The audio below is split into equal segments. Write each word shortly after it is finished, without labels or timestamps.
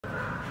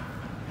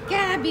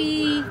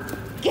Gabby!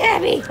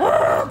 Gabby!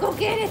 Oh, go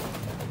get it!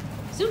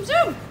 Zoom,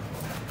 zoom!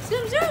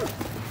 Zoom, zoom!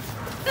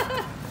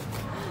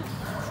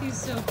 She's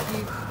so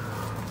cute.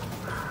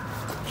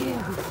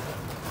 Gabby!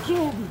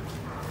 Gabby!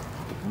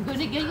 I'm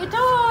gonna get your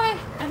toy!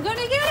 I'm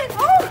gonna get it!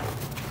 Oh!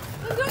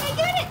 I'm gonna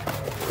get it!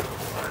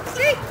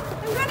 See?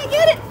 I'm gonna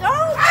get it!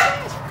 Oh,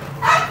 gosh!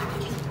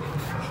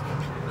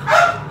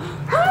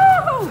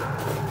 Oh!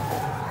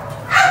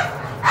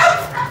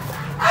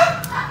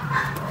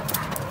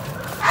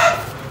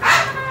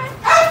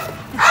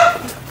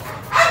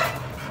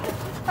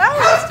 Oh,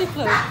 that's too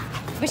close.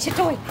 Where's your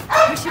toy?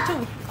 Where's your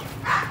toy?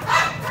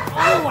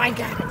 Oh, I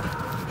got it.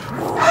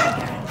 Oh, I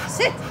got it.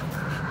 Sit.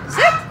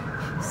 Sit.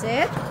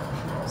 Sit.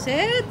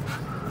 Sit.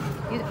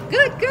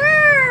 Good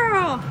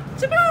girl.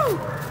 Taboo.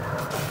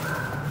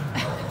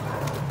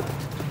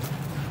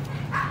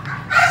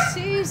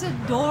 She's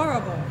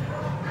adorable.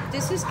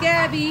 This is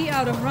Gabby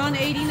out of Run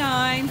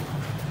 89.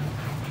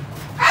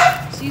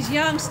 She's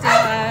young still.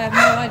 I have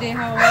no idea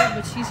how old,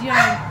 but she's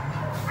young.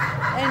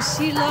 And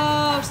she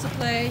loves to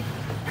play.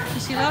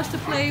 And she loves to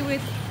play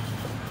with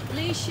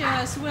Alicia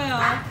as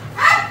well.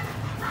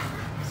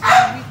 So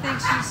we think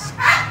she's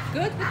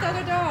good with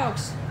other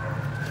dogs.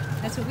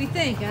 That's what we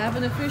think. I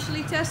haven't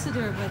officially tested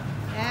her, but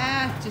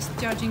just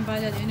judging by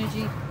that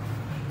energy,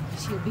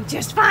 she'll be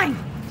just fine.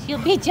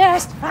 She'll be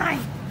just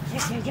fine.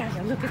 Yes,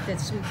 yeah. Look at that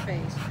sweet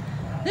face.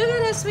 Look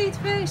at that sweet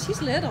face.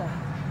 She's little.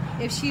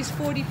 If she's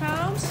 40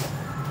 pounds,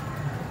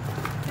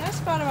 that's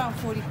about around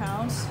 40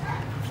 pounds.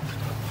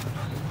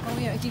 Oh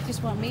yeah, you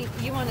just want me?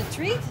 You want a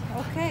treat?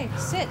 Okay,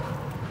 sit.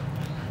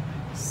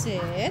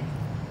 Sit.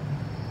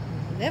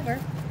 Liver.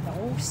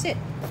 Oh, sit.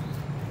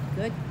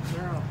 Good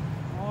girl.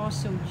 Oh,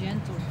 so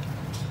gentle.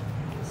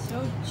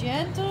 So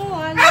gentle.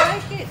 I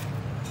like it.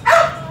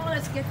 Oh,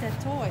 let's get that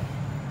toy.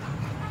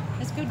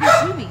 Let's go do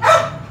Zoomies.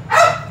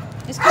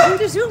 Let's go do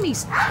the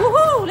Zoomies.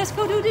 Woohoo! Let's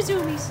go do the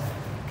Zoomies.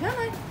 Come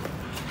on.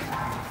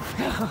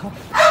 Oh,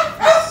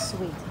 that's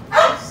sweet.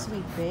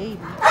 Sweet baby.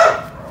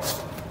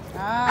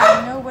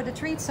 I know where the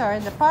treats are.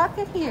 In the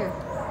pocket here.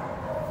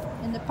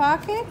 In the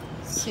pocket.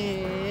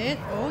 Sit.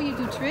 Oh, you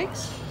do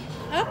tricks.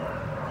 Up.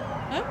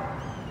 Up.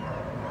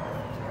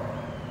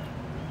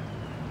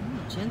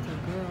 Oh, gentle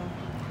girl.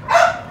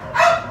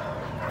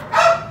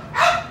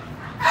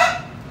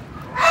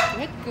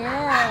 Good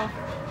girl.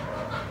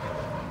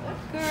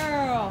 Good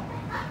girl.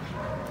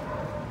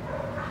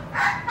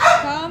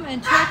 Come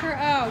and check her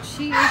out.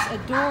 She is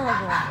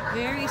adorable.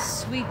 Very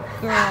sweet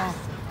girl.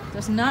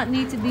 Does not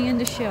need to be in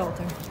the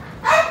shelter.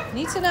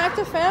 Needs an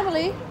active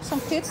family.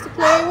 Some kids to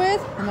play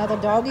with. Another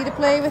doggy to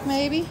play with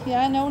maybe.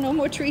 Yeah, I know. No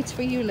more treats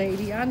for you,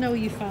 lady. I know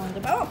you found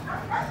them. Oh!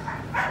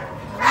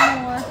 No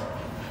more.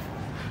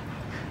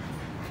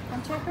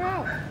 Come check her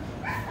out.